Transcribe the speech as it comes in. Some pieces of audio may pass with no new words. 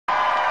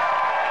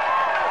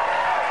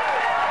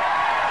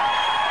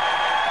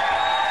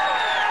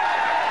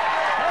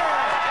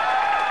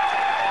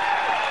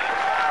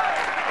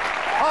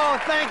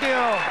thank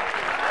you.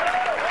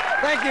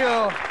 Thank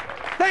you.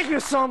 Thank you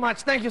so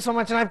much. Thank you so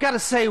much. And I've got to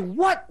say,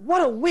 what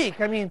a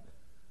week. I mean,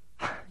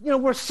 you know,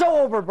 we're so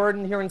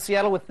overburdened here in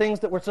Seattle with things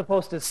that we're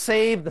supposed to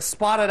save, the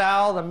Spotted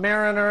Owl, the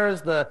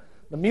Mariners, the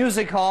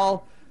music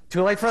hall.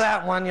 Too late for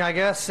that one, I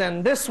guess.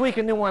 And this week,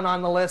 a new one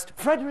on the list,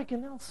 Frederick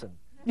Nelson.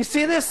 You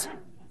see this?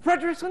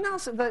 Frederick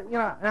Nelson. You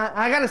know,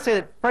 I got to say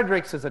that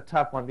Frederick's is a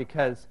tough one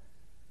because,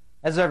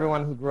 as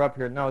everyone who grew up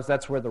here knows,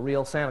 that's where the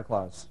real Santa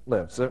Claus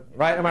lives.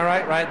 Right? Am I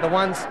right? Right? The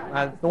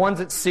ones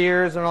at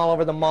Sears and all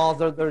over the malls,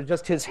 they're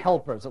just his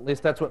helpers. At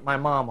least that's what my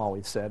mom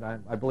always said.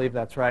 I believe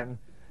that's right. And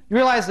you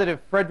realize that if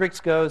Frederick's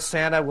goes,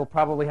 Santa will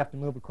probably have to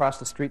move across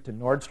the street to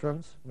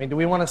Nordstrom's? I mean, do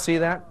we want to see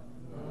that?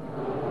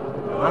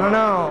 I don't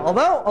know.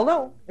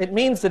 Although it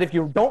means that if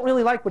you don't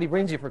really like what he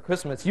brings you for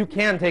Christmas, you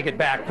can take it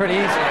back pretty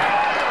easily.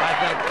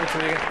 I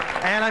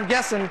think. And I'm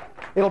guessing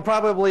it'll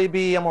probably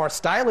be a more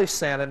stylish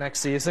Santa next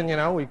season. You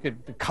know, the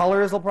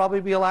colors will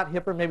probably be a lot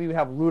hipper. Maybe we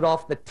have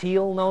Rudolph the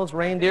teal-nosed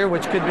reindeer,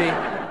 which could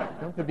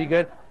be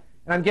good.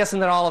 And I'm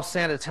guessing that all of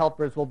Santa's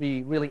helpers will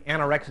be really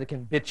anorexic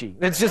and bitchy.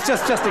 It's just a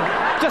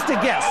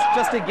guess.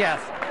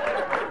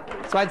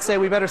 So I'd say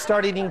we better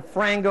start eating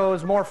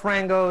frangos, more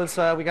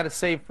frangos. We got to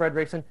save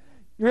Fredericks. And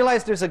you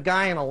realize there's a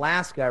guy in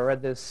Alaska, I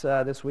read this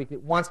week,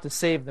 that wants to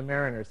save the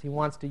Mariners. He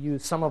wants to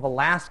use some of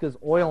Alaska's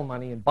oil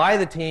money and buy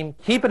the team,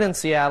 keep it in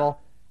Seattle,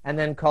 and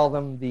then call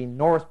them the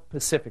North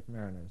Pacific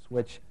Mariners,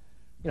 which,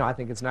 you know, I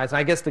think is nice. And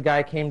I guess the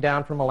guy came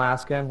down from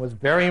Alaska and was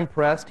very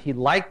impressed. He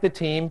liked the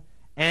team,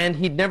 and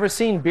he'd never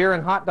seen beer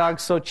and hot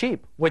dogs so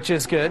cheap, which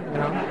is good, you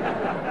know.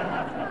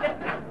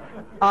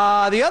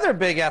 The other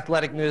big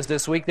athletic news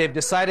this week, they've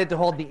decided to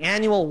hold the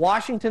annual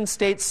Washington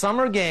State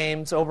Summer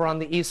Games over on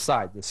the east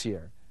side this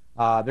year.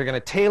 They're going to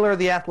tailor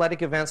the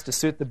athletic events to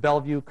suit the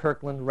Bellevue,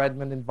 Kirkland,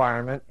 Redmond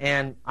environment.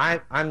 And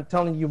I'm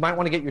telling you, you might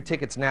want to get your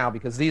tickets now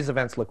because these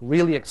events look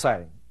really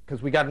exciting.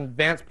 Because we got an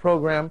advanced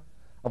program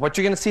of what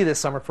you're going to see this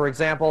summer. For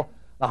example,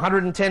 the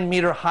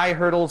 110-meter high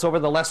hurdles over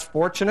the less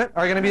fortunate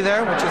are going to be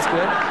there, which is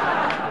good.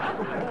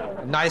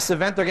 Nice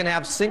event. They're going to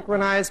have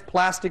synchronized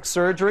plastic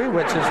surgery,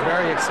 which is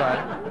very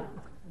exciting.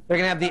 They're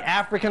going to have the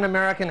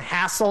African-American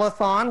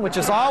Hassle-a-thon, which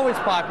is always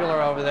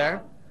popular over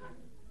there.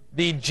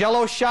 The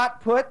Jello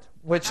shot put,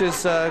 which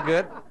is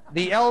good.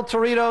 The El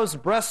Torito's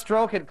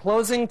breaststroke at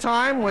closing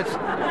time, which,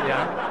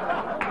 yeah.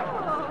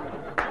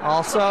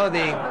 Also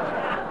get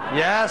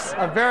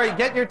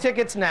your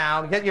tickets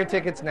now,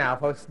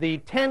 folks. The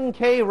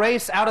 10K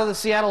race out of the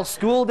Seattle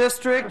School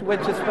District,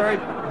 which is very,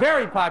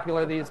 very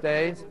popular these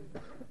days.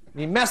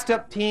 The messed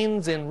up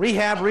teens in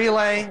rehab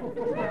relay.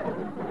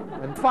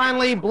 And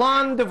finally,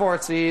 blonde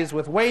divorcees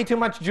with way too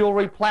much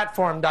jewelry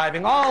platform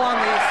diving, all on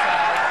the east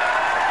side.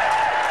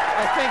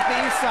 I think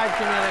the east side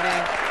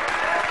community...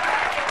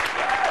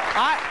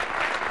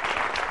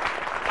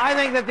 I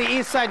think that the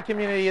east side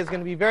community is going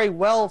to be very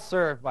well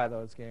served by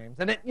those games.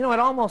 And, at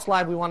Almost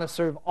Live, we want to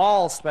serve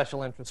all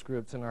special interest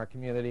groups in our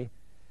community.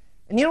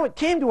 And, it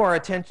came to our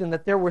attention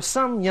that there were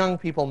some young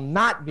people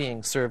not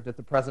being served at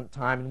the present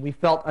time, and we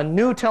felt a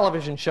new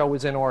television show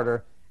was in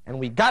order, and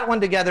we got one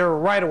together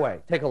right away.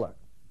 Take a look.